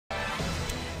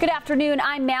Good afternoon.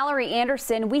 I'm Mallory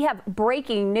Anderson. We have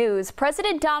breaking news.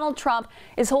 President Donald Trump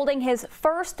is holding his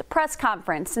first press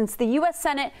conference since the U.S.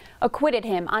 Senate acquitted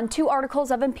him on 2 articles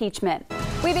of impeachment.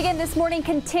 We begin this morning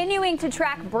continuing to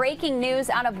track breaking news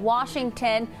out of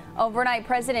Washington. Overnight,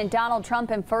 President Donald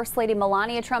Trump and First Lady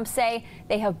Melania Trump say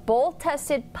they have both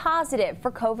tested positive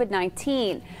for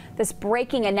COVID-19. This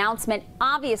breaking announcement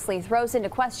obviously throws into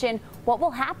question what will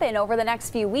happen over the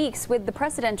next few weeks with the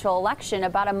presidential election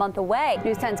about a month away.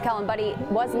 News 10's Kellen Buddy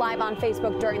was live on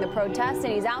Facebook during the protest,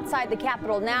 and he's outside the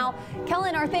Capitol now.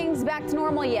 Kellen, are things back to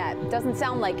normal yet? Doesn't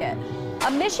sound like it.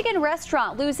 A Michigan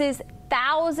restaurant loses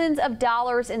thousands of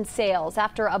dollars in sales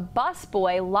after a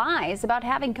busboy lies about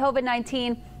having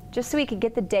COVID-19 just so he could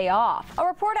get the day off. A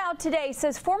report out today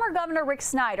says former Governor Rick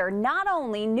Snyder not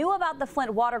only knew about the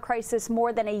Flint water crisis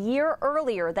more than a year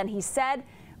earlier than he said,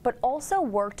 but also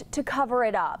worked to cover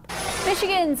it up.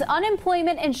 Michigan's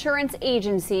Unemployment Insurance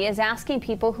Agency is asking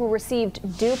people who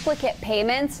received duplicate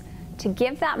payments to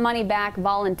give that money back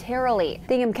voluntarily.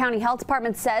 The Ingham County Health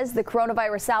Department says the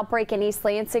coronavirus outbreak in East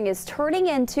Lansing is turning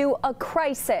into a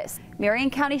crisis.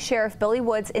 Marion County Sheriff Billy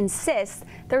Woods insists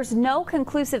there's no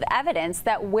conclusive evidence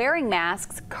that wearing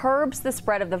masks curbs the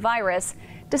spread of the virus,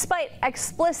 despite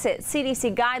explicit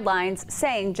CDC guidelines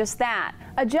saying just that.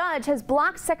 A judge has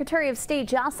blocked Secretary of State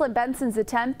Jocelyn Benson's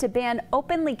attempt to ban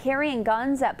openly carrying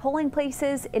guns at polling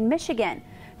places in Michigan.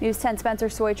 News 10 Spencer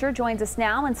Soicher joins us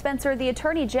now. And Spencer, the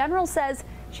Attorney General says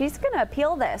she's going to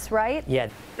appeal this, right? Yeah.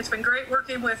 It's been great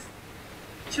working with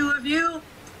 2 of you.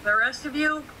 The rest of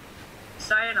you,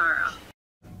 sayonara.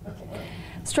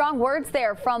 Strong words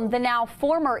there from the now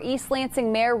former East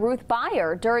Lansing Mayor Ruth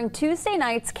Beyer during Tuesday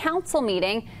night's council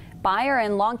meeting. Beyer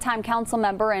and longtime council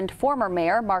member and former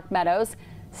mayor Mark Meadows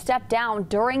stepped down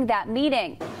during that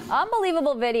meeting.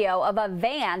 Unbelievable video of a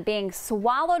van being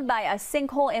swallowed by a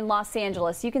sinkhole in Los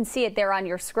Angeles. You can see it there on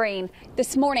your screen.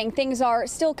 This morning, things are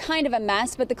still kind of a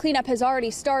mess, but the cleanup has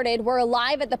already started. We're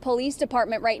live at the police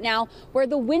department right now, where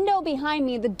the window behind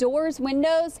me, the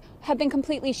windows have been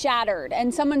completely shattered,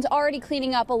 and someone's already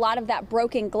cleaning up a lot of that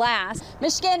broken glass.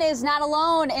 Michigan is not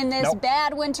alone in this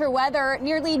bad winter weather.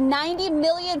 Nearly 90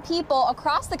 million people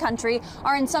across the country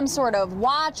are in some sort of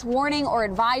watch, warning, or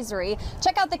advisory.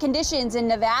 Check out the conditions in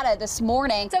Nevada this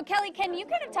morning. So Kelly, can you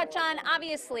kind of touch on,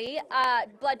 obviously,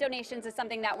 blood donations is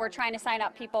something that we're trying to sign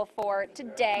up people for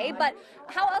today, but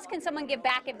how else can someone give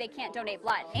back if they can't donate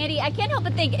blood? Andy, I can't help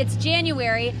but think it's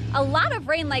January. A lot of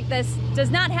rain like this does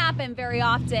not happen very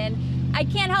often. I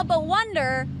can't help but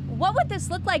wonder, what would this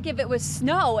look like if it was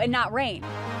snow and not rain?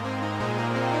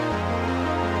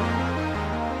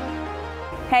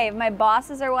 Hey, if my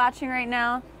bosses are watching right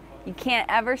now, you can't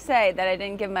ever say that I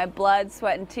didn't give my blood,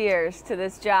 sweat, and tears to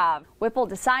this job. Whipple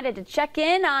decided to check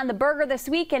in on the burger this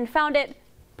week and found it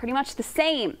pretty much the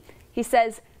same. He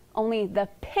says only the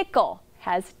pickle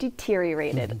has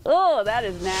deteriorated. Oh, that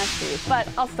is nasty, but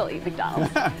I'll still eat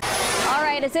McDonald's. All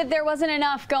right, as if there wasn't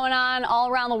enough going on all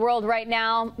around the world right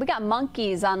now, we got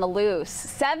monkeys on the loose.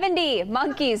 70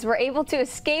 monkeys were able to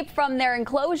escape from their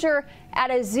enclosure at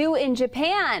a zoo in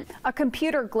Japan. A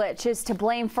computer glitch is to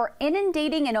blame for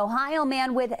inundating an Ohio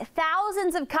man with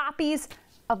thousands of copies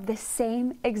of the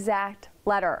same exact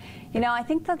letter. You know, I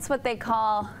think that's what they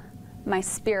call my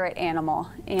spirit animal,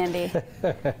 Andy.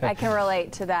 I can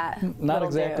relate to that. Not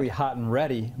exactly hot and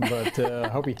ready, but I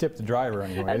hope he tipped the driver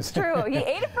anyways. That's true. He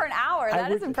ate it for an hour.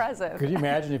 That is impressive. Could you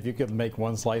imagine if you could make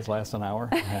one slice last an hour?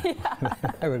 Yeah.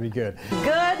 That would be good.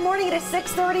 Good morning. It is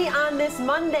 6:30 on this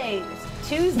Monday.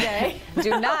 Tuesday.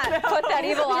 Do not put that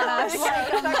evil on us.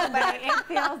 It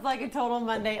feels like a total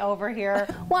Monday over here.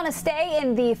 Want to stay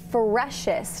in the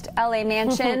freshest LA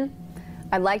mansion?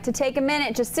 I'd like to take a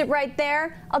minute, just sit right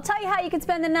there. I'll tell you how you can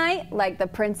spend the night like the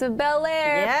Prince of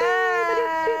Bel-Air.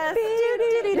 Yes.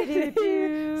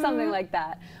 Something like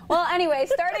that. Well, anyway,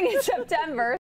 starting in September,